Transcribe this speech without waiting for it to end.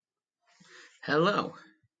Hello,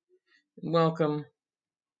 welcome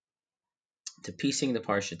to Piecing the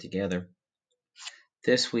Parsha Together.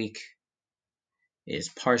 This week is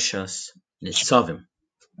Parshas Nitzavim.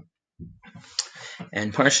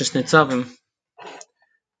 And Parshas Nitzavim,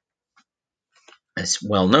 as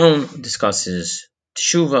well known, discusses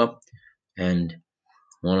teshuva, and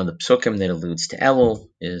one of the pesukim that alludes to Elul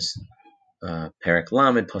is Perek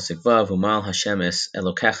Lamed, Pasuk Vav, Humal Hashem es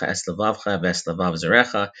Elokecha es levavcha ves levav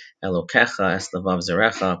zerecha, Elokecha es levav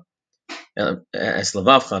zerecha, es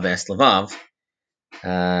levavcha ves levav.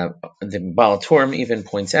 The Baal Turim even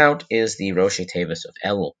points out is the Rosh Tevis of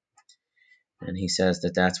Elul. And he says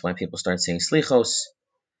that that's why people start saying Slichos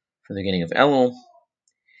for the beginning of Elul.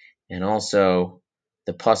 And also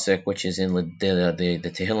the Pasuk, which is in the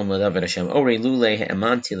Tehillim L'David Hashem, Ori Lule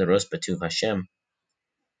Emanti L'Ros B'Tuv Hashem.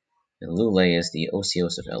 And Lule is the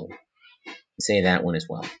Osios of Elul. Say that one as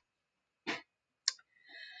well.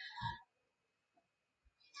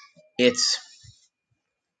 It's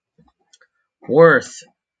worth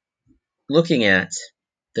looking at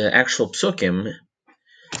the actual pesukim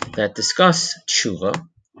that discuss teshuva.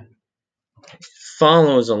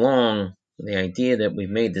 Follows along the idea that we've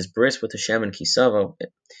made this bris with Hashem and Kisavo,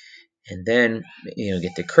 and then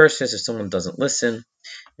get the curses if someone doesn't listen,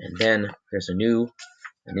 and then there's a new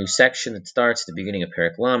section that starts at the beginning of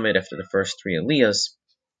Perek Lamed after the first three aliyahs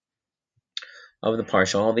of the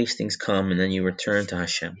parsha. All these things come, and then you return to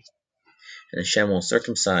Hashem, and Hashem will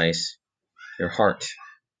circumcise your heart.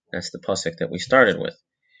 That's the pasuk that we started with,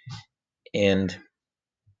 and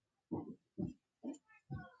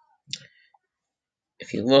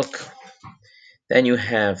if you look, then you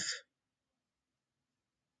have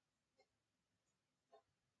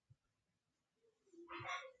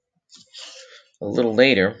a little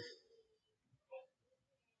later,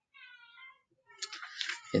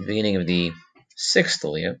 at the beginning of the sixth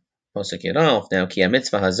aliyah, pasuk Yud Aleph. Now, ki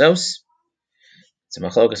mitzvah hazos. It's a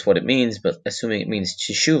machlokas what it means, but assuming it means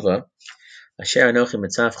teshuva, asher anochi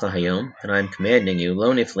mitzavcha hayom, and I'm commanding you,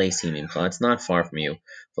 lo nifleisi mimcha, it's not far from you,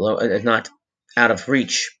 it's not out of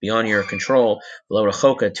reach, beyond your control, lo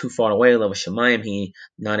rachoka, too far away, lo v'shamayim, he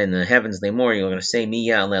not in the heavens anymore. You're going to say,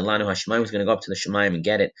 miya lanu hashamayim, is going to go up to the shamayim and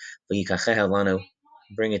get it, v'yikacheha lanu,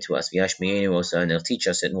 bring it to us, v'yashmienu osa, and they'll teach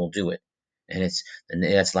us it, and we'll do it. And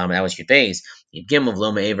that's lama, that was your base. Yud gimel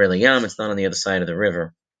v'lo me'ever layam, it's not on the other side of the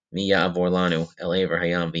river. Miya avor lanu el ever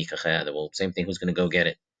hayam v'yikacheha, well, same thing, who's going to go get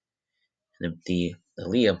it? And the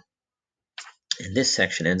aliyah in this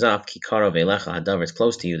section ends up kikaro ve'lecha hadavar, it's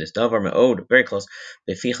close to you. This davar me'od, very close.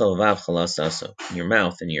 Beficha l'vav chalas aso, in your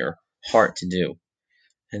mouth and your heart to do.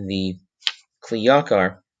 And the Kli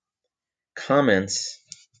Yakar comments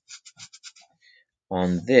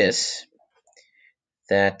on this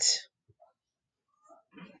that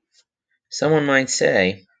someone might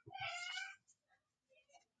say,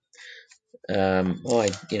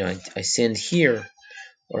 I sinned here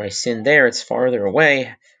or I sinned there. It's farther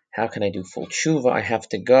away. How can I do full teshuva? I have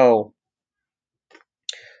to go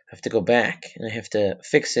back and I have to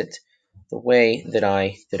fix it the way that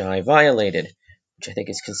I violated, which I think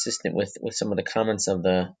is consistent with some of the comments of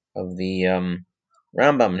the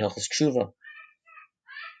Rambam in Hilchos Teshuva.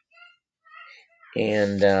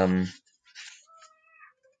 And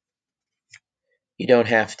you don't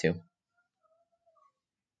have to.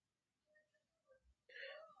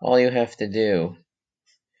 All you have to do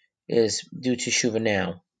is do teshuva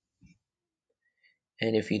now.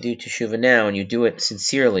 And if you do teshuva now and you do it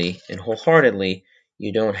sincerely and wholeheartedly,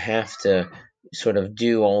 you don't have to sort of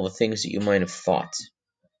do all the things that you might have thought.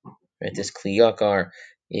 Right? This Kli Yakar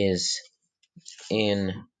is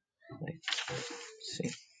in, I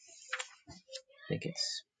think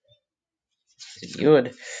it's Yud.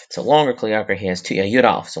 It's a longer Kli Yakar. He has two Yud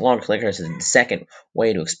Aleph. It's a longer Kli Yakar. It's the second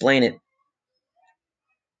way to explain it.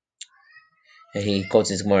 And he quotes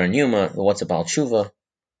his Gemara in Yuma, what's about teshuva,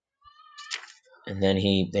 and then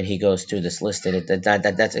he goes through this list.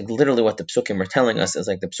 That's literally what the pesukim are telling us. Is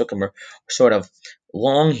like the pesukim are sort of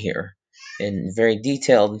long here and very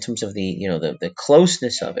detailed in terms of the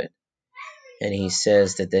closeness of it. And he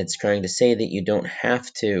says that that's trying to say that you don't have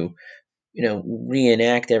to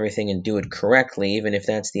reenact everything and do it correctly, even if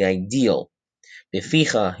that's the ideal.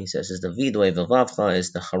 Beficha, he says, is the vidui, v'vavcha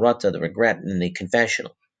is the charata, the regret, and the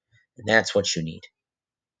confessional. And that's what you need.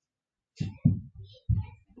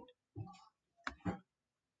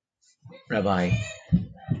 Rabbi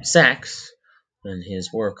Sachs, in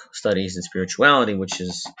his work, Studies in Spirituality, which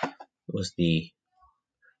was the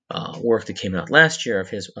work that came out last year of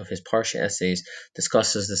his parsha essays,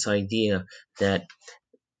 discusses this idea that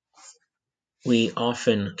we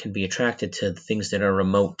often can be attracted to things that are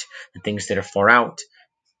remote and things that are far out.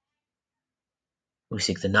 we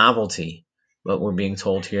seek the novelty, but we're being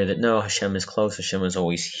told here that no, Hashem is close, Hashem is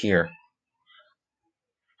always here.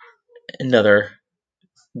 Another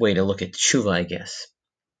way to look at teshuva, I guess.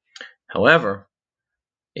 However,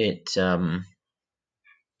 it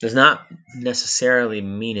does not necessarily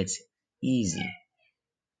mean it's easy.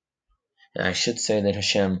 I should say that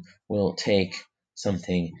Hashem will take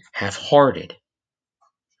something half-hearted.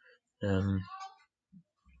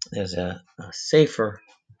 There's a sefer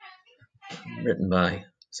written by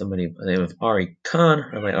somebody by the name of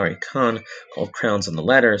Rabbi Ari Khan, called Crowns on the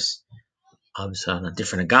Letters, on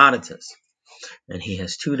different agaditas. And he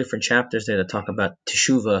has 2 different chapters there that talk about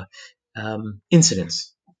teshuva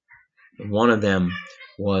incidents. And one of them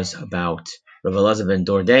was about Rav Elazar ben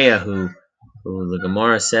Dordeya, who the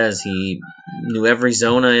Gemara says he knew every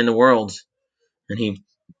zona in the world, and he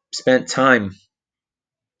spent time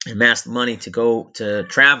and amassed money to go to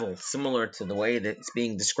travel, similar to the way that it's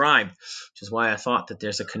being described, which is why I thought that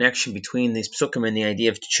there's a connection between these pesukim and the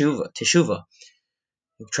idea of teshuva.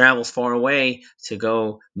 He travels far away to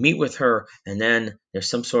go meet with her, and then there's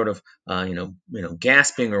some sort of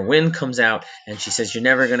gasping or wind comes out, and she says, "You're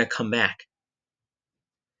never going to come back,"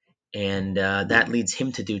 and that leads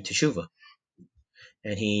him to do teshuva.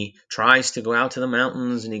 And he tries to go out to the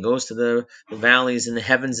mountains, and he goes to the valleys and the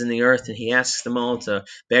heavens and the earth, and he asks them all to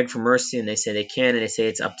beg for mercy, and they say they can, and they say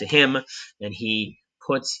it's up to him. And he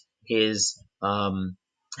puts his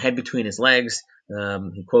head between his legs.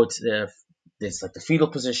 He quotes it's like the fetal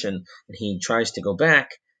position, and he tries to go back,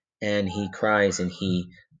 and he cries, and he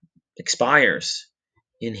expires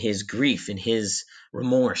in his grief, in his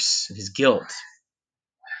remorse, in his guilt.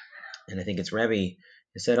 And I think it's Rebbe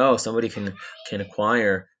who said, "Oh, somebody can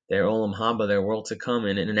acquire their olam haba, their world to come,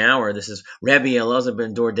 in an hour." This is Rebbe Elazar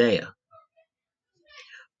ben Dordeya.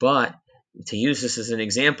 But to use this as an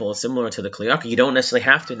example, similar to the Kliyaka, you don't necessarily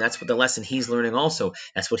have to, and that's what the lesson he's learning also.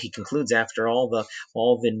 That's what he concludes after all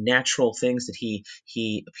the natural things that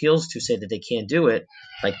he appeals to, say that they can't do it,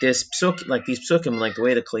 like these pesukim, like the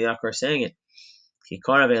way the Kliyaka are saying it.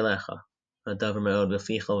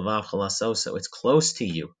 It's close to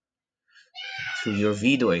you. Through your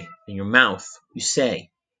vidoy, in your mouth, you say,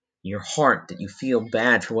 in your heart, that you feel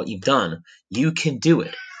bad for what you've done. You can do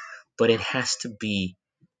it, but it has to be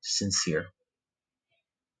sincere.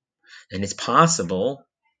 And it's possible,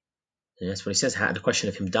 and that's what he says, the question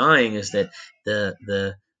of him dying is that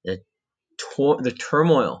the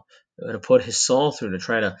turmoil to put his soul through to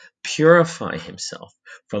try to purify himself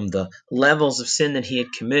from the levels of sin that he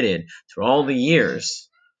had committed through all the years,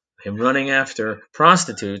 him running after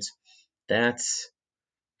prostitutes, that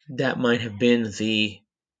might have been the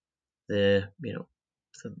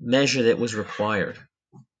measure that was required.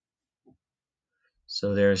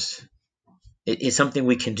 So it's something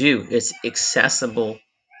we can do. It's accessible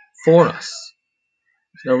for us.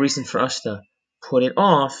 There's no reason for us to put it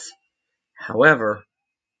off. However,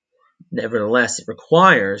 nevertheless, it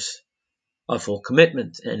requires a full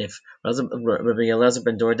commitment. And if Rabbi Elazar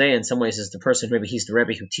ben Dordeya in some ways is the person, maybe he's the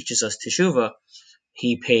Rebbe who teaches us teshuva,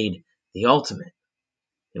 he paid the ultimate.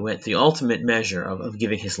 He went the ultimate measure of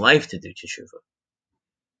giving his life to do teshuva.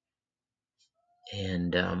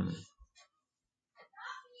 And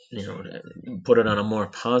put it on a more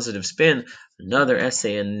positive spin, another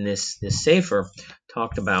essay in this sefer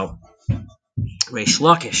talked about Reish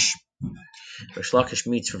Lakish. Reish Lakish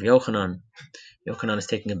meets Rav Yochanan. Yochanan is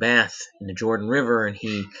taking a bath in the Jordan River, and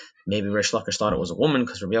maybe Reish Lakish thought it was a woman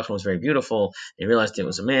because Rav Yochanan was very beautiful. He realized it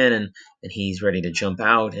was a man, and he's ready to jump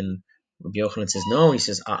out, and Rav Yochanan says, "No," he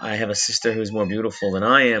says, "I have a sister who's more beautiful than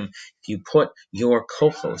I am. If you put your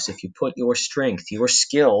kochos, if you put your strength, your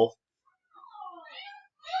skill,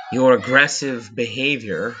 your aggressive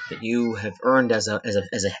behavior that you have earned as a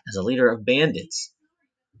leader of bandits,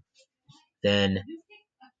 then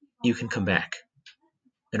you can come back."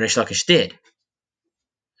 And Reish Lakish did.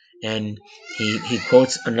 And he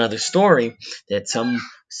quotes another story that some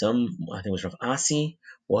I think it was Rav Asi,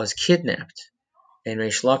 was kidnapped. And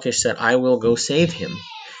Reish Lakish said, "I will go save him."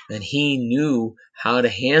 And he knew how to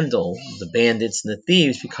handle the bandits and the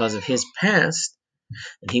thieves because of his past.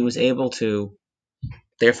 And he was able to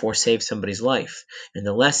therefore save somebody's life. And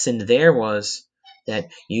the lesson there was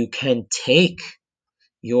that you can take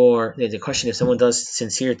the question, if someone does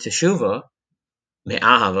sincere teshuva,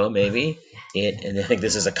 me'ahava maybe, and I think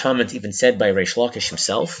this is a comment even said by Reish Lakish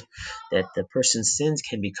himself, that the person's sins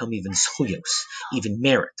can become even zchuyos, even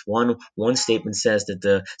merit. One statement says that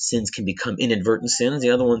the sins can become inadvertent sins.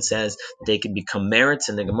 The other one says that they can become merits,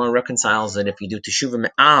 and the Gemara reconciles that if you do teshuva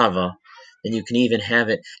me'ahava, then you can even have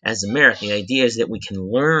it as a merit. The idea is that we can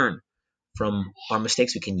learn from our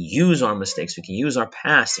mistakes. We can use our mistakes. We can use our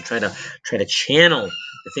past to try to channel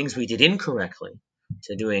the things we did incorrectly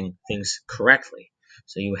to doing things correctly.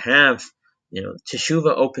 So you have,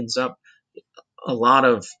 teshuva opens up a lot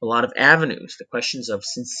of avenues. The questions of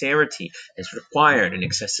sincerity is required and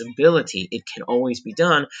accessibility. It can always be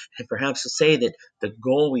done, and perhaps we'll say that the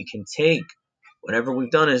goal we can take, whatever we've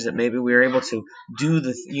done, is that maybe we are able to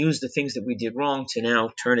use the things that we did wrong to now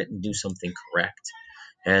turn it and do something correct.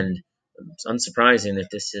 And it's unsurprising that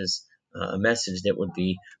this is a message that would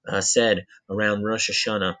be said around Rosh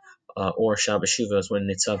Hashanah or Shabbos Shuvos when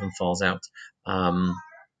Nitzavim falls out.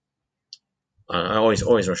 Always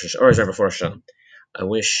right before Rosh Hashanah. I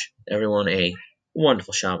wish everyone a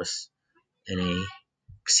wonderful Shabbos and a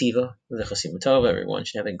ksiva with a chasim tov. Everyone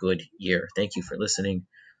should have a good year. Thank you for listening.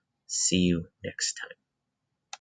 See you next time.